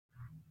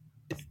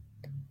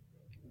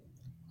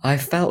I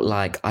felt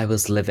like I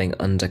was living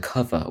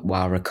undercover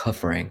while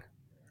recovering.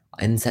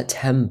 In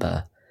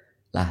September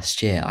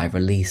last year, I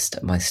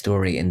released my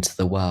story into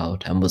the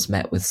world and was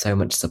met with so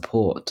much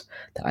support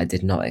that I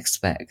did not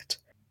expect.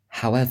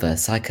 However,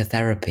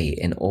 psychotherapy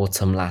in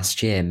autumn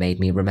last year made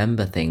me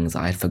remember things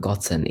I had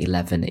forgotten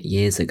 11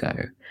 years ago.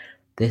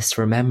 This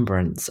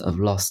remembrance of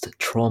lost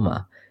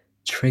trauma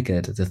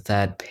triggered the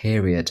third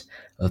period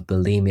of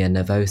bulimia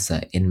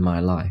nervosa in my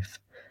life.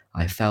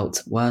 I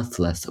felt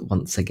worthless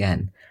once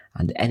again,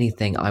 and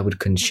anything I would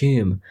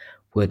consume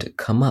would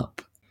come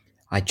up.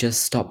 I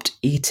just stopped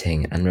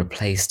eating and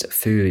replaced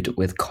food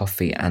with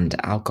coffee and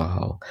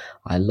alcohol.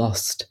 I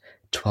lost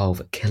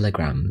 12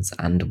 kilograms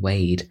and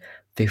weighed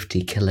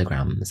 50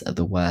 kilograms at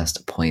the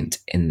worst point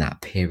in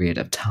that period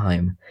of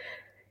time.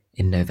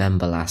 In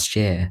November last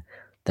year,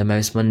 the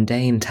most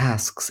mundane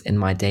tasks in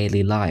my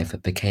daily life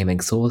became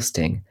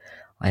exhausting.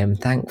 I am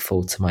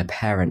thankful to my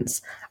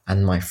parents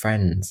and my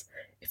friends.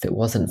 If it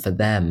wasn't for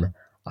them,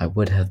 I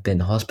would have been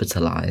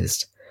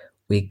hospitalized.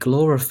 We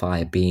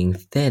glorify being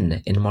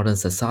thin in modern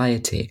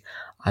society.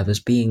 I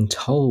was being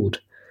told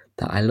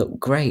that I looked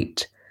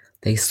great.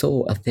 They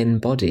saw a thin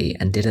body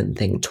and didn't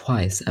think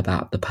twice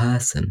about the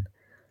person,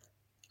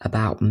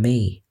 about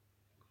me.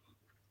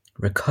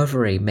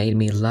 Recovery made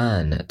me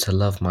learn to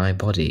love my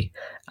body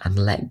and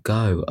let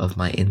go of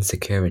my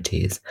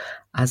insecurities.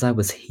 As I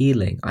was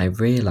healing, I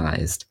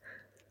realized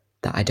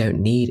that I don't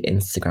need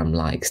Instagram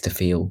likes to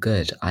feel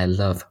good. I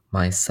love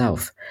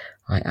myself.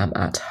 I am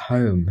at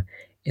home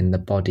in the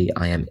body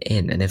I am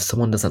in, and if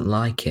someone doesn't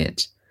like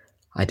it,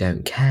 I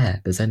don't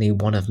care. There's only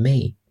one of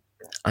me.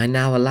 I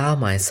now allow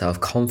myself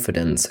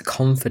confidence.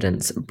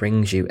 Confidence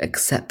brings you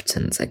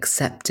acceptance.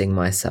 Accepting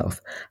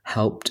myself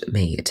helped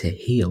me to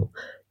heal.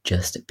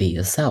 Just be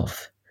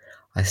yourself.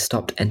 I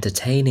stopped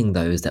entertaining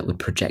those that would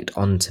project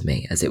onto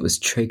me as it was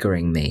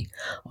triggering me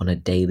on a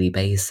daily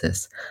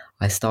basis.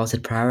 I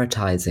started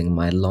prioritizing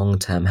my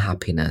long-term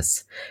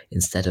happiness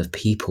instead of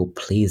people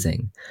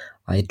pleasing.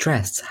 I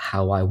dress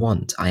how I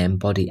want. I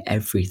embody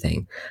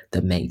everything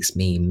that makes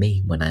me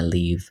me when I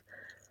leave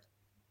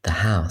the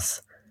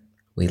house.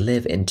 We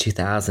live in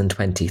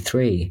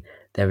 2023.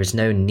 There is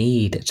no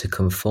need to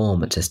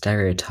conform to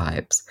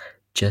stereotypes.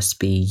 Just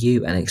be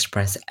you and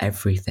express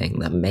everything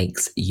that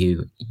makes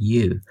you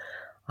you.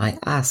 I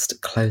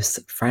asked close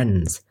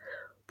friends,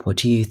 what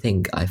do you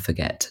think I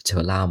forget to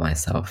allow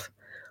myself?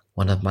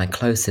 One of my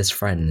closest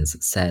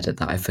friends said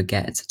that I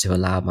forget to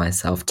allow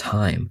myself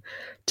time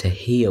to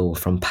heal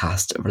from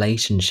past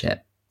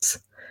relationships.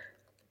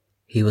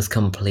 He was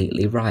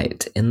completely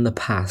right. In the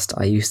past,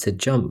 I used to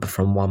jump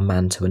from one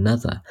man to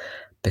another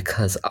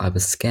because I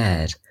was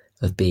scared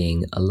of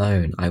being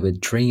alone. I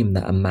would dream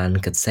that a man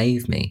could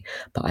save me,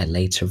 but I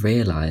later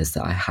realized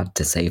that I had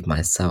to save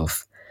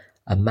myself.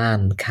 A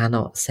man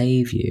cannot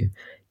save you.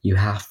 You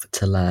have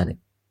to learn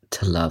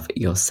to love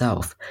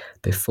yourself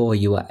before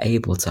you are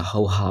able to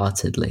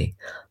wholeheartedly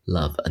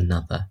love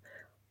another.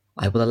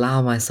 I will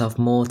allow myself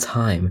more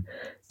time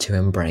to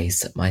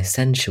embrace my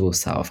sensual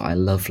self. I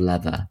love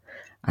leather,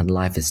 and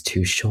life is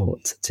too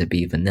short to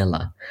be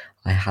vanilla.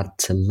 I had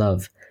to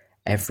love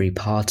every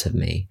part of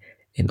me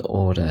in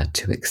order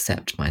to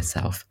accept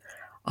myself.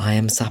 I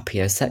am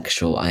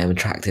sapiosexual. I am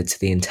attracted to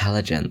the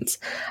intelligence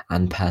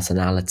and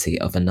personality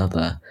of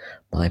another.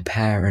 My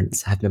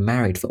parents have been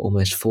married for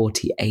almost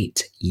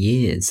 48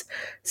 years,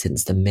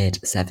 since the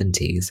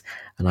mid-70s,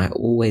 and I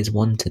always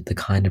wanted the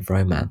kind of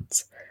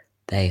romance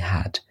they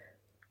had.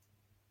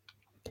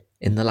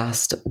 In the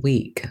last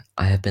week,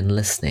 I have been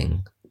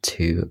listening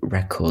to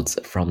records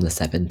from the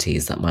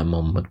 70s that my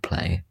mum would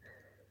play.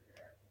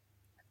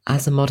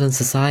 As a modern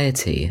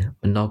society,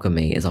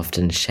 monogamy is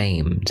often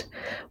shamed.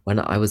 When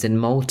I was in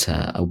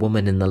Malta, a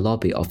woman in the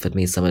lobby offered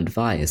me some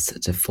advice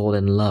to fall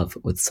in love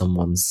with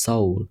someone's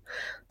soul.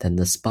 Then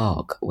the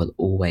spark will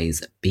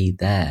always be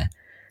there.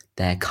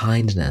 Their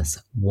kindness,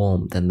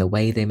 warmth, and the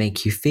way they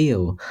make you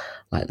feel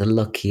like the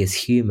luckiest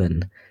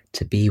human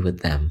to be with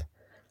them.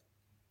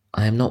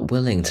 I am not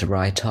willing to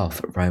write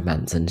off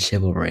romance and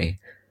chivalry.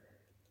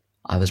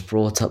 I was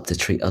brought up to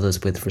treat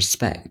others with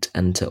respect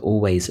and to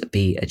always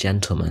be a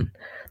gentleman.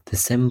 The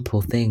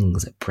simple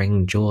things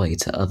bring joy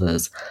to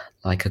others,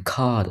 like a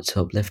card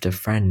to uplift a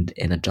friend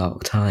in a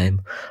dark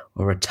time,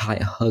 or a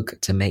tight hug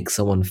to make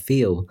someone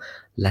feel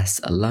less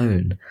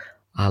alone.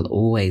 I'll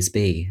always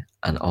be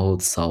an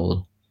old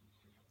soul.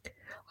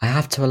 I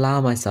have to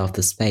allow myself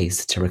the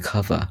space to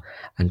recover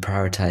and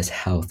prioritize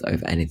health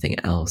over anything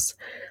else.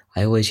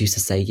 I always used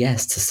to say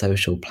yes to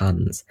social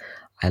plans.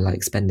 I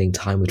like spending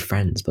time with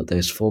friends, but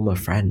those former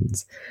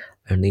friends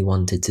only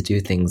wanted to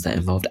do things that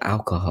involved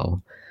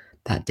alcohol.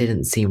 That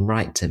didn't seem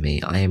right to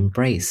me. I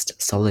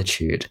embraced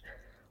solitude.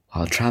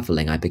 While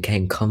traveling, I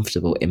became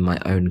comfortable in my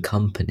own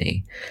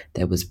company.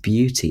 There was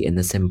beauty in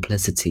the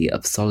simplicity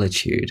of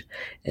solitude.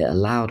 It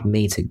allowed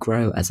me to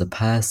grow as a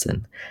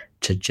person,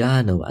 to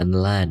journal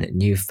and learn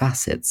new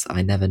facets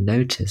I never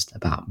noticed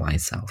about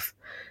myself,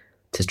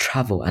 to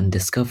travel and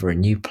discover a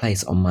new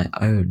place on my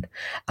own,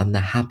 and the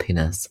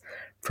happiness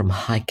from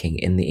hiking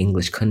in the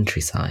English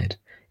countryside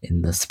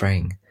in the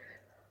spring.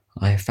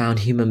 I found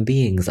human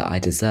beings that I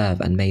deserve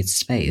and made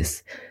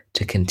space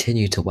to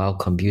continue to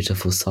welcome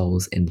beautiful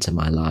souls into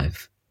my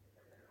life.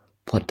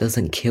 What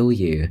doesn't kill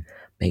you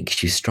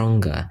makes you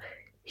stronger.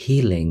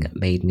 Healing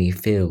made me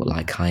feel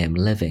like I am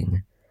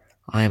living.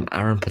 I am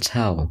Aaron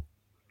Patel.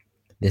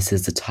 This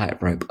is the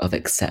tightrope of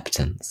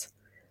acceptance.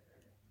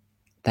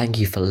 Thank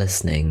you for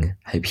listening.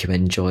 Hope you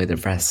enjoy the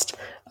rest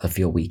of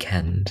your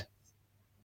weekend.